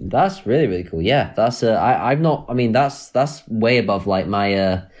insane? That's really, really cool. Yeah, that's that's way above like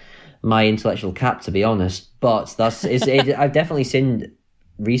my my intellectual cap, to be honest. But I've definitely seen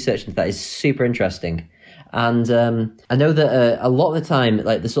research into that. Is super interesting. And I know that a lot of the time,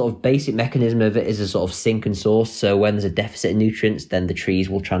 like the sort of basic mechanism of it is a sort of sink and source. So when there's a deficit in nutrients, then the trees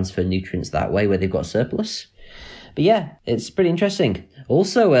will transfer nutrients that way where they've got a surplus. But yeah, it's pretty interesting.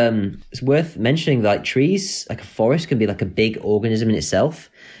 Also, it's worth mentioning that like trees, like a forest, can be like a big organism in itself.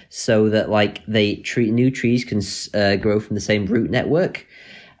 So that like new trees can grow from the same root network.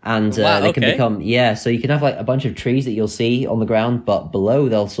 And they can become, so you can have like a bunch of trees that you'll see on the ground, but below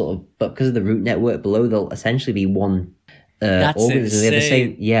but because of the root network below, they'll essentially be one organism.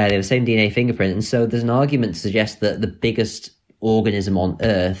 Insane. They have the same DNA fingerprint. And so there's an argument to suggest that the biggest organism on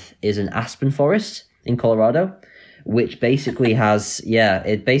Earth is an aspen forest in Colorado, which basically has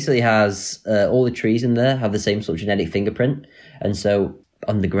all the trees in there have the same sort of genetic fingerprint, and so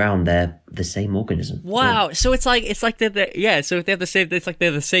underground they're the same organism. Wow! So it's like So if they have the same, it's like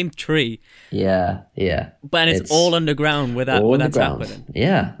they're the same tree. Yeah. But it's all underground where that's happening.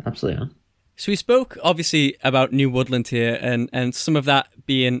 Yeah, absolutely. So we spoke obviously about new woodland here, and some of that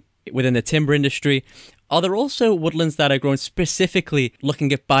being within the timber industry. Are there also woodlands that are grown specifically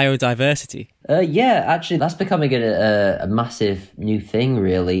looking at biodiversity? Yeah, actually, that's becoming a massive new thing,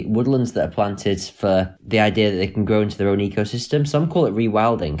 really. Woodlands that are planted for the idea that they can grow into their own ecosystem. Some call it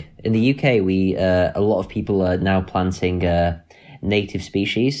rewilding. In the UK, a lot of people are now planting native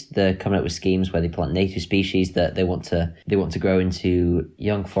species. They're coming up with schemes where they plant native species that they want to grow into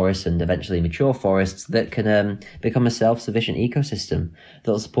young forests and eventually mature forests that can become a self-sufficient ecosystem.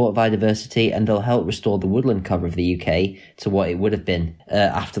 They'll support biodiversity and they'll help restore the woodland cover of the UK to what it would have been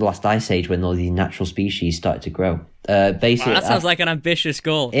after the last ice age when all these natural species started to grow. Basically, that sounds like an ambitious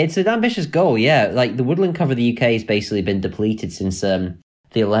goal. It's an ambitious goal, yeah. Like the woodland cover of the UK has basically been depleted since the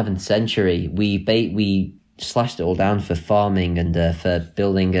 11th century. We slashed it all down for farming and for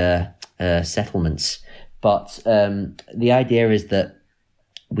building settlements. But the idea is that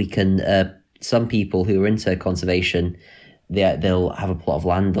we can, some people who are into conservation, they'll have a plot of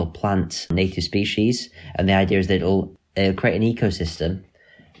land, they'll plant native species, and the idea is that it'll create an ecosystem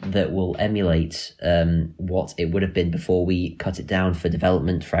that will emulate what it would have been before we cut it down for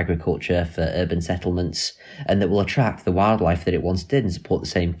development, for agriculture, for urban settlements, and that will attract the wildlife that it once did and support the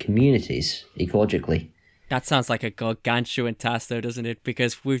same communities ecologically. That sounds like a gargantuan task, though, doesn't it?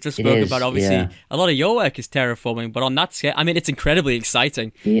 Because we've just spoken about, obviously, a lot of your work is terraforming, but on that scale, I mean, it's incredibly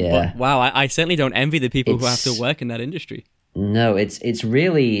exciting. Yeah. But wow, I certainly don't envy the people who have to work in that industry. No, it's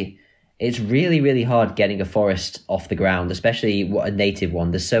really hard getting a forest off the ground, especially a native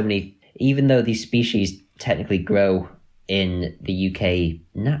one. There's so many, even though these species technically grow in the UK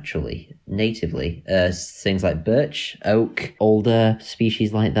naturally, natively, things like birch, oak, older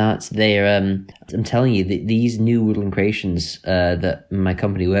species like that. They're, I'm telling you, these new woodland creations that my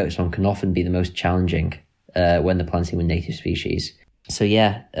company works on can often be the most challenging when they're planting with native species. So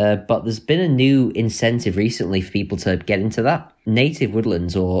yeah, but there's been a new incentive recently for people to get into that. Native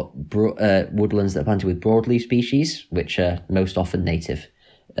woodlands or woodlands that are planted with broadleaf species, which are most often native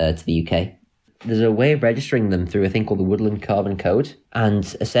to the UK. There's a way of registering them through a thing called the Woodland Carbon Code. And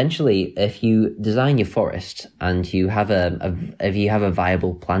essentially, if you design your forest and you have a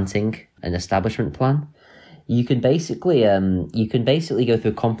viable planting and establishment plan, you can basically go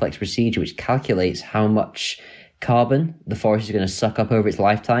through a complex procedure which calculates how much carbon the forest is going to suck up over its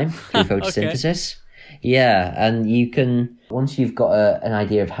lifetime through photosynthesis. Okay. Yeah, and you can, once you've got an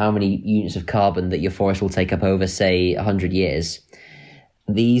idea of how many units of carbon that your forest will take up over, say, 100 years,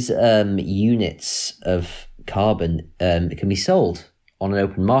 these units of carbon can be sold on an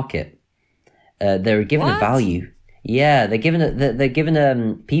open market. They're given a value. Yeah, they're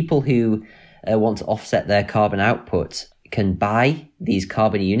given people who want to offset their carbon output can buy these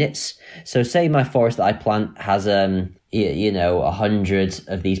carbon units. So say my forest that I plant has 100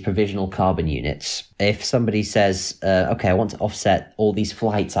 of these provisional carbon units. If somebody says, okay, I want to offset all these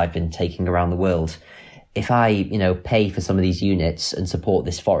flights I've been taking around the world, if I, pay for some of these units and support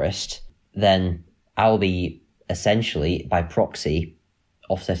this forest, then I'll be essentially, by proxy,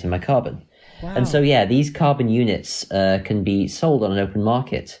 offsetting my carbon. Wow. And so, yeah, these carbon units can be sold on an open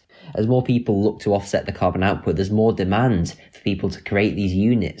market. As more people look to offset the carbon output, there's more demand for people to create these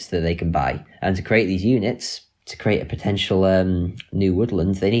units that they can buy. And to create these units, to create a potential new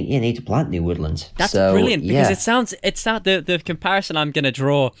woodland, they need to plant new woodlands. That's brilliant, because it's not the comparison I'm going to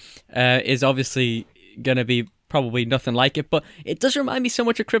draw is obviously going to be probably nothing like it, but it does remind me so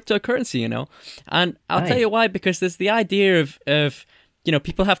much of cryptocurrency, and I'll tell you why, because there's the idea of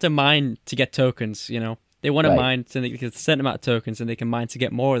people have to mine to get tokens, they want to mine so they get a certain amount of tokens and they can mine to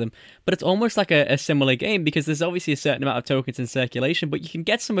get more of them, but it's almost like a similar game, because there's obviously a certain amount of tokens in circulation, but you can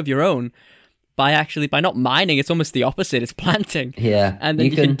get some of your own by not mining. It's almost the opposite, it's planting, and then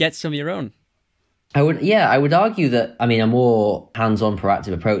you can get some of your own. I would argue that, a more hands-on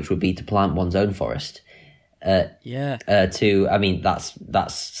proactive approach would be to plant one's own forest. That's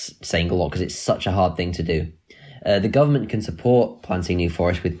saying a lot, because it's such a hard thing to do. The government can support planting new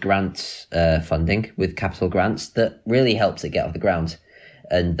forests with grant funding, with capital grants that really helps it get off the ground.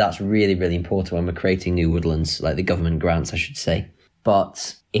 And that's really, really important when we're creating new woodlands, like the government grants, I should say.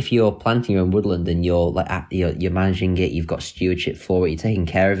 But if you're planting your own woodland and you're managing it, you've got stewardship for it, you're taking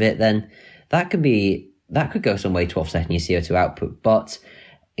care of it, then that could go some way to offsetting your CO2 output. But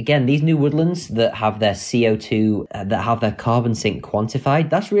again, these new woodlands that have their CO2, that have their carbon sink quantified,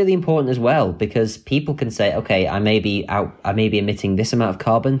 that's really important as well, because people can say, okay, I may be emitting this amount of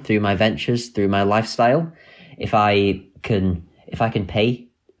carbon through my ventures, through my lifestyle. If I can pay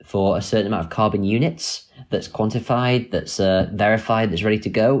for a certain amount of carbon units that's quantified, that's verified, that's ready to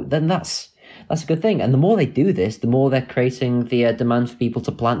go, then that's a good thing. And the more they do this, the more they're creating the demand for people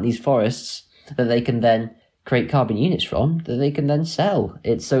to plant these forests that they can then create carbon units from, that they can then sell.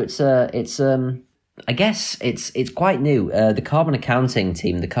 I guess it's quite new. The carbon accounting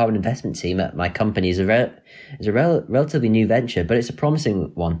team, the carbon investment team at my company is a relatively new venture, but it's a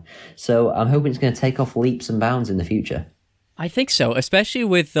promising one. So I'm hoping it's going to take off leaps and bounds in the future. I think so, especially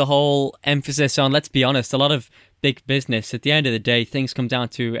with the whole emphasis on, let's be honest, a lot of big business, at the end of the day, things come down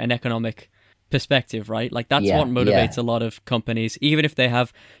to an economic perspective, right? Like that's what motivates a lot of companies, even if they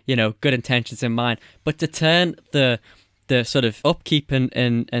have, good intentions in mind. But to turn the sort of upkeep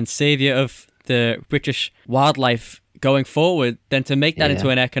and savior of the British wildlife going forward, then to make that into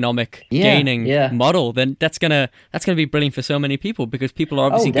an economic gaining model, then that's gonna be brilliant for so many people, because people are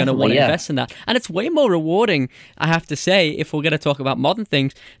obviously going to want to invest in that. And it's way more rewarding, I have to say, if we're going to talk about modern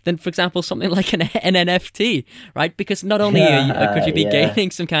things, than, for example, something like an NFT, right? Because not only could you be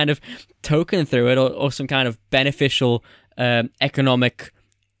gaining some kind of token through it, or some kind of beneficial economic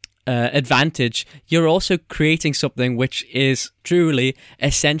advantage, you're also creating something which is truly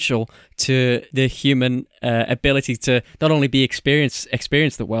essential to the human ability to not only experience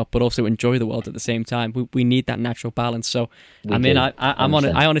the world, but also enjoy the world at the same time. We need that natural balance. So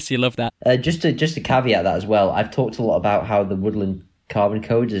I honestly love that. Just to caveat that as well, I've talked a lot about how the Woodland Carbon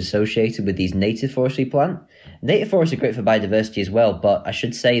Code is associated with these native forestry plant. Native forests are great for biodiversity as well, but I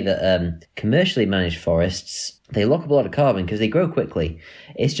should say that commercially managed forests, they lock up a lot of carbon because they grow quickly.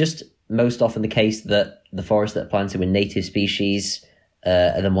 It's just most often the case that the forests that are planted with native species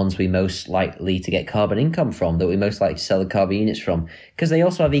are the ones we most likely to get carbon income from, that we most likely to sell the carbon units from, because they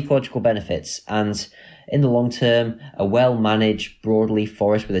also have ecological benefits. And in the long term, a well-managed broadleaf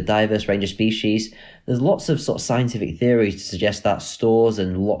forest with a diverse range of species, there's lots of sort of scientific theories to suggest that stores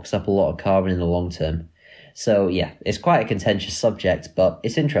and locks up a lot of carbon in the long term. So yeah, it's quite a contentious subject, but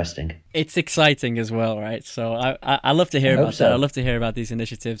it's interesting. It's exciting as well, right? So I love to hear about that. I love to hear about these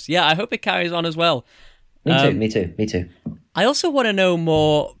initiatives. Yeah, I hope it carries on as well. Me too. I also want to know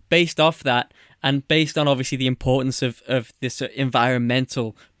more based off that, and based on obviously the importance of this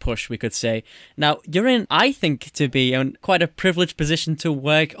environmental push, we could say. Now, you're in, I think, to be in quite a privileged position to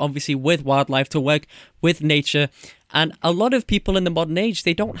work obviously with wildlife, to work with nature. And a lot of people in the modern age,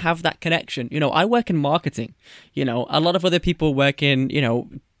 they don't have that connection. I work in marketing. A lot of other people work in,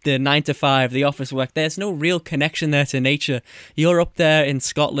 the 9 to 5, the office work. There's no real connection there to nature. You're up there in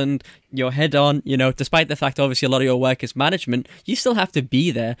Scotland, you're head on, despite the fact obviously a lot of your work is management, you still have to be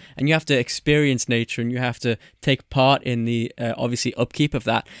there and you have to experience nature and you have to take part in the obviously upkeep of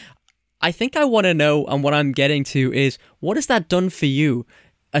that. I think I want to know, and what I'm getting to is, what has that done for you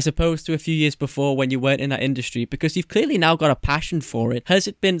as opposed to a few years before when you weren't in that industry? Because you've clearly now got a passion for it. Has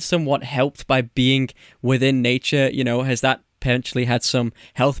it been somewhat helped by being within nature? Has that potentially had some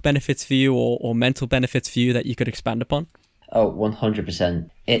health benefits for you or mental benefits for you that you could expand upon? Oh, 100%.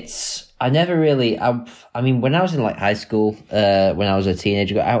 When I was in high school, when I was a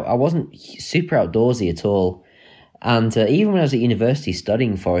teenager, I wasn't super outdoorsy at all. And even when I was at university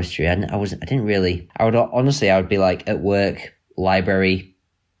studying forestry, I would be at work, library,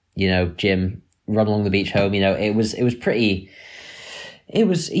 gym, run along the beach home.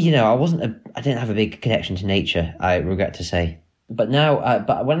 I didn't have a big connection to nature, I regret to say. But now,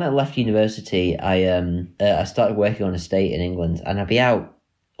 but when I left university, I started working on an estate in England, and I'd be out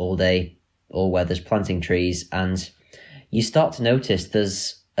all day, all weathers, planting trees, and you start to notice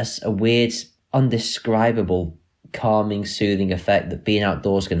there's a weird, undescribable, calming, soothing effect that being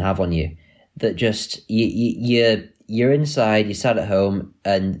outdoors can have on you. That just you're inside, you sat at home,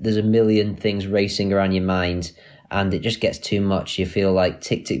 and there's a million things racing around your mind, and it just gets too much. You feel like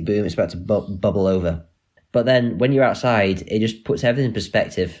tick, tick, boom, it's about to bubble over. But then when you're outside, it just puts everything in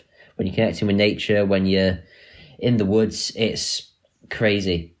perspective. When you're connecting with nature, when you're in the woods, it's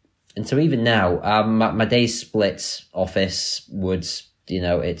crazy. And so even now, my day's split, office, woods,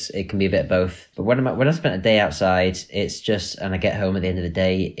 it can be a bit of both. But when I spent a day outside, it's just, and I get home at the end of the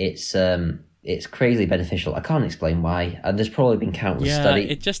day, it's crazily beneficial. I can't explain why. And there's probably been countless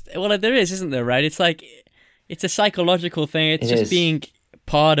studies. There is, isn't there, right? It's like, it's a psychological thing. It's just being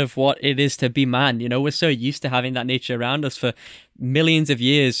part of what it is to be man. We're so used to having that nature around us for millions of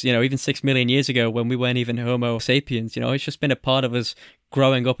years, even 6 million years ago when we weren't even Homo sapiens. It's just been a part of us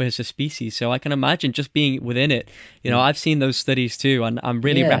growing up as a species. So I can imagine just being within it. I've seen those studies too, and I'm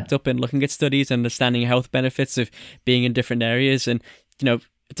really wrapped up in looking at studies and understanding health benefits of being in different areas. And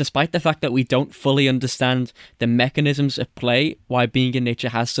despite the fact that we don't fully understand the mechanisms at play why being in nature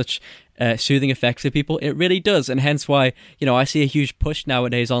has such soothing effects for people, it really does. And hence why, I see a huge push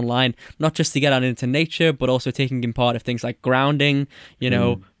nowadays online, not just to get out into nature, but also taking in part of things like grounding,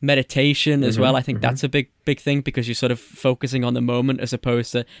 meditation as well. I think that's a big thing, because you're sort of focusing on the moment as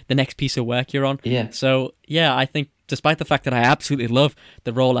opposed to the next piece of work you're on. Yeah. So, yeah, I think despite the fact that I absolutely love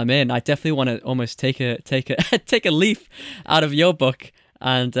the role I'm in, I definitely want to almost take a take a leaf out of your book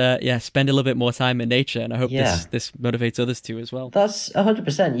and spend a little bit more time in nature. And I hope this motivates others too as well. That's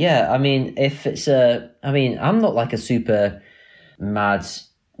 100%. Yeah. I mean, if it's I'm not like a super mad,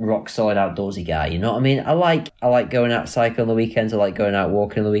 rock solid outdoorsy guy. You know what I mean? I like going out cycling on the weekends. I like going out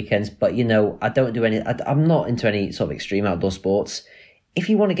walking on the weekends. But I don't do any. I'm not into any sort of extreme outdoor sports. If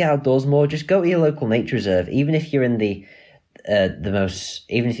you want to get outdoors more, just go to your local nature reserve. Even if you're in the most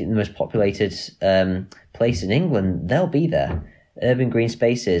populated place in England, they'll be there. Urban green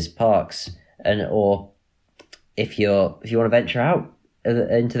spaces, parks, or if you want to venture out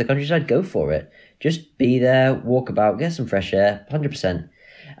into the countryside, go for it. Just be there, walk about, get some fresh air, 100%.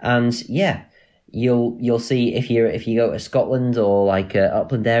 And you'll see if you go to Scotland or like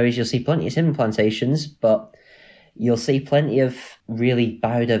upland areas, you'll see plenty of cinnamon plantations, but you'll see plenty of really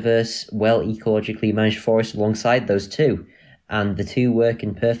biodiverse, well ecologically managed forests alongside those too, and the two work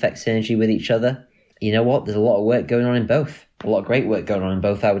in perfect synergy with each other. You know what? There's a lot of work going on in both. A lot of great work going on in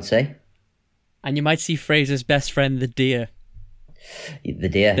both, I would say. And you might see Fraser's best friend, the deer. The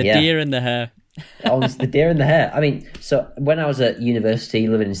deer, the deer and the hare. The deer and the hare. I mean, so when I was at university,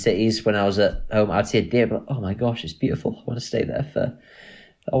 living in cities, when I was at home, I'd see a deer, but oh my gosh, it's beautiful. I want to stay there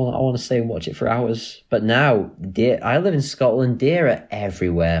I want to stay and watch it for hours. But now, deer. I live in Scotland. Deer are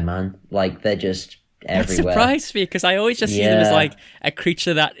everywhere, man. Like, they're just everywhere. That surprised me, because I always just see them as like a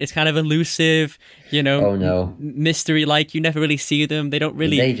creature that is kind of elusive, Oh no, mystery. Like, you never really see them. They don't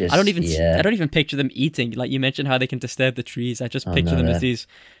really. I don't even picture them eating. Like you mentioned, how they can disturb the trees. I just picture them as these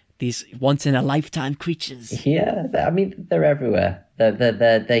once in a lifetime creatures. Yeah, I mean, they're everywhere. They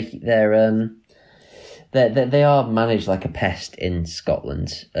are managed like a pest in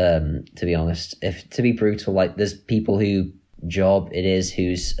Scotland. To be honest, to be brutal, like there's people whose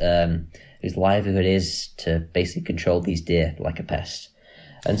livelihood is to basically control these deer like a pest.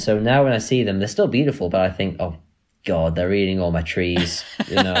 And so now when I see them, they're still beautiful, but I think, oh God, they're eating all my trees.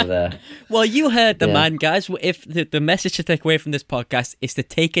 Well, you heard the man, guys. If the message to take away from this podcast is to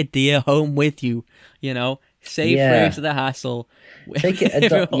take a deer home with you, save Fraser the hassle. Take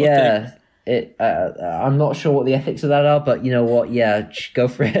it. I'm not sure what the ethics of that are, but you know what? Yeah, go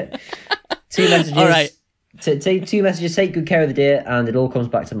for it. 2 messages. All right. Take 2 messages. Take good care of the deer, and it all comes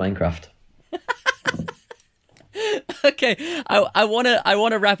back to Minecraft. Okay, I want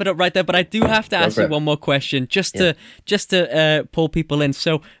to wrap it up right there, but I do have to ask you one more question, just to pull people in.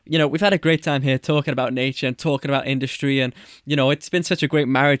 So, we've had a great time here talking about nature and talking about industry, and it's been such a great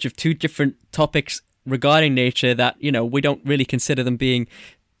marriage of two different topics regarding nature that we don't really consider them being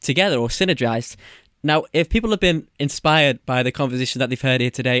together or synergized. Now, if people have been inspired by the conversation that they've heard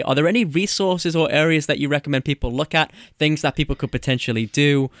here today, are there any resources or areas that you recommend people look at, things that people could potentially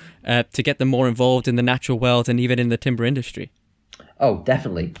do to get them more involved in the natural world and even in the timber industry? Oh,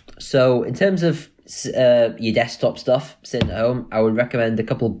 definitely. So in terms of your desktop stuff, sitting at home, I would recommend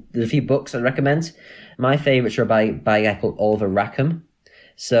there's a few books I'd recommend. My favourites are by a guy called Oliver Rackham.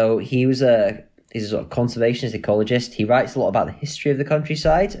 So he's a sort of conservationist, ecologist. He writes a lot about the history of the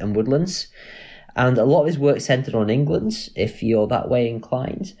countryside and woodlands. And a lot of his work centered on England, if you're that way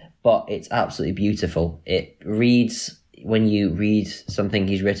inclined, but it's absolutely beautiful. When you read something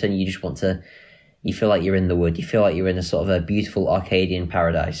he's written, you feel like you're in the wood. You feel like you're in a sort of a beautiful Arcadian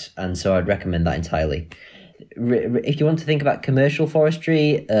paradise. And so I'd recommend that entirely. If you want to think about commercial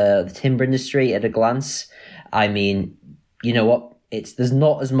forestry, the timber industry at a glance, I mean, you know what? There's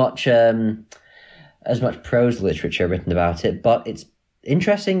not as much prose literature written about it, but it's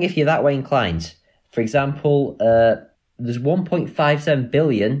interesting if you're that way inclined. For example, there's 1.57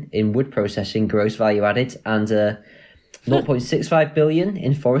 billion in wood processing gross value added, and 0.65 billion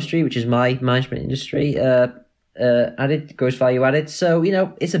in forestry, which is my management industry, added gross value added. So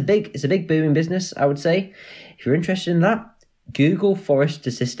it's a big booming business, I would say. If you're interested in that, Google forest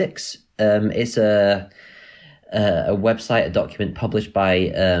statistics. It's a website, a document published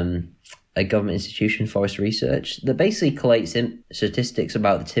by a government institution, Forest Research, that basically collates in statistics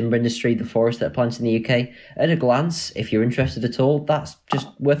about the timber industry, the forests that are planted in the UK. At a glance, if you're interested at all, that's just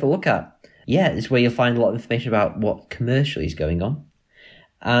worth a look at. Yeah, it's where you'll find a lot of information about what commercially is going on.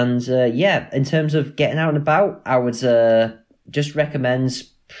 And in terms of getting out and about, I would just recommend.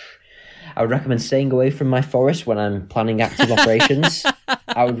 I would recommend staying away from my forest when I'm planning active operations.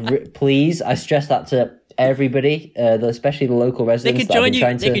 I would please. I stress that to everybody, especially the local residents.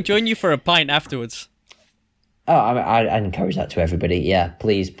 They can join you for a pint afterwards. Oh, I encourage that to everybody. Yeah,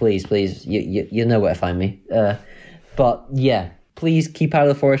 please. You know where to find me. But yeah, please keep out of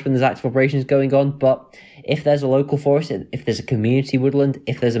the forest when there's active operations going on. But if there's a local forest, if there's a community woodland,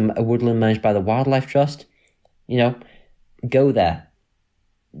 if there's a woodland managed by the Wildlife Trust, go there.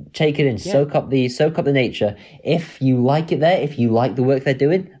 Take it in, soak up the nature. If you like it there, if you like the work they're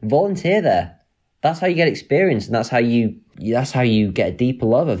doing, volunteer there. That's how you get experience, and that's how you get a deeper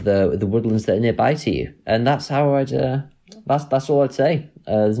love of the woodlands that are nearby to you. And that's how that's all I'd say.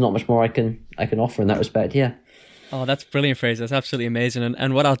 There's not much more I can offer in that respect. Yeah. Oh, that's brilliant, Fraser. That's absolutely amazing.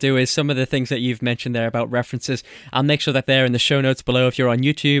 And what I'll do is some of the things that you've mentioned there about references, I'll make sure that they're in the show notes below if you're on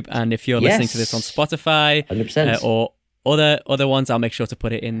YouTube, and if you're listening to this on Spotify 100%. Or other ones, I'll make sure to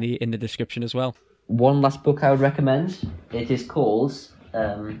put it in the description as well. One last book I would recommend. It is called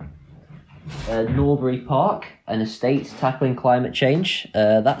Norbury Park, an estate tackling climate change.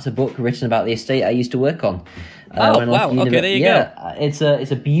 That's a book written about the estate I used to work on. Wow! Okay, there you go. It's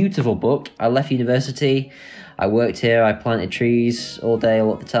a beautiful book. I left university. I worked here. I planted trees all day,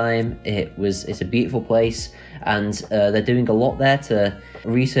 all the time. It's a beautiful place, and they're doing a lot there to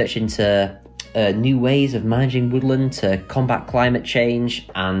research into new ways of managing woodland to combat climate change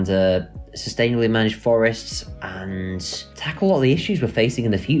and sustainably manage forests and tackle a lot of the issues we're facing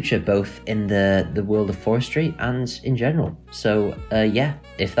in the future, both in the world of forestry and in general. So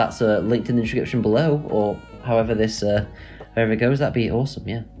if that's linked in the description below, or however it goes, that'd be awesome.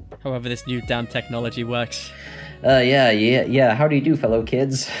 Yeah. However this new damn technology works. Yeah. How do you do, fellow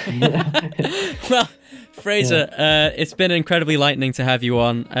kids? Well, Fraser, it's been incredibly lightning to have you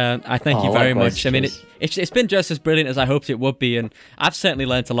on. I thank you very much. I mean, it's been just as brilliant as I hoped it would be, and I've certainly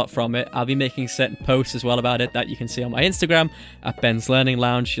learnt a lot from it. I'll be making certain posts as well about it that you can see on my Instagram at Ben's Learning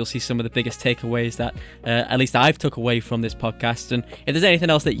Lounge. You'll see some of the biggest takeaways that at least I've took away from this podcast. And if there's anything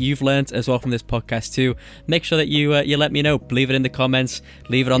else that you've learnt as well from this podcast too, make sure that you let me know. Leave it in the comments.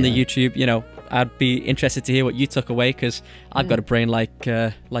 Leave it on the YouTube. I'd be interested to hear what you took away, because I've got a brain like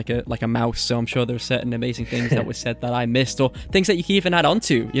a mouse, so I'm sure there are certain amazing things that were said that I missed, or things that you can even add on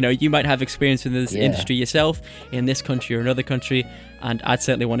to. You might have experience in this industry yourself, in this country or another country, and I'd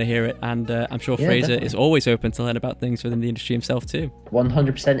certainly want to hear it. And I'm sure Fraser definitely is always open to learn about things within the industry himself too.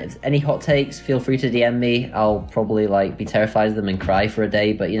 100%. If any hot takes, feel free to DM me. I'll probably be terrified of them and cry for a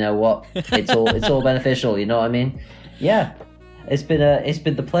day, but you know what? It's all beneficial. You know what I mean? Yeah. It's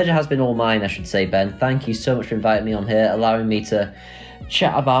been the pleasure has been all mine, I should say, Ben. Thank you so much for inviting me on here, allowing me to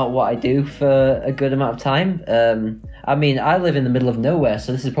chat about what I do for a good amount of time. I mean, I live in the middle of nowhere,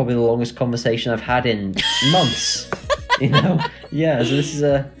 so this is probably the longest conversation I've had in months. Yeah. So this is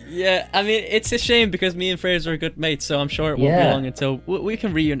a. Yeah, I mean, it's a shame because me and Fraser are good mates, so I'm sure it won't be long until we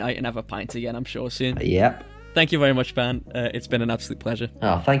can reunite and have a pint again. I'm sure soon. Yep. Thank you very much, Ben. It's been an absolute pleasure.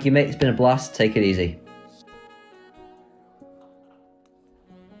 Oh, thank you, mate. It's been a blast. Take it easy.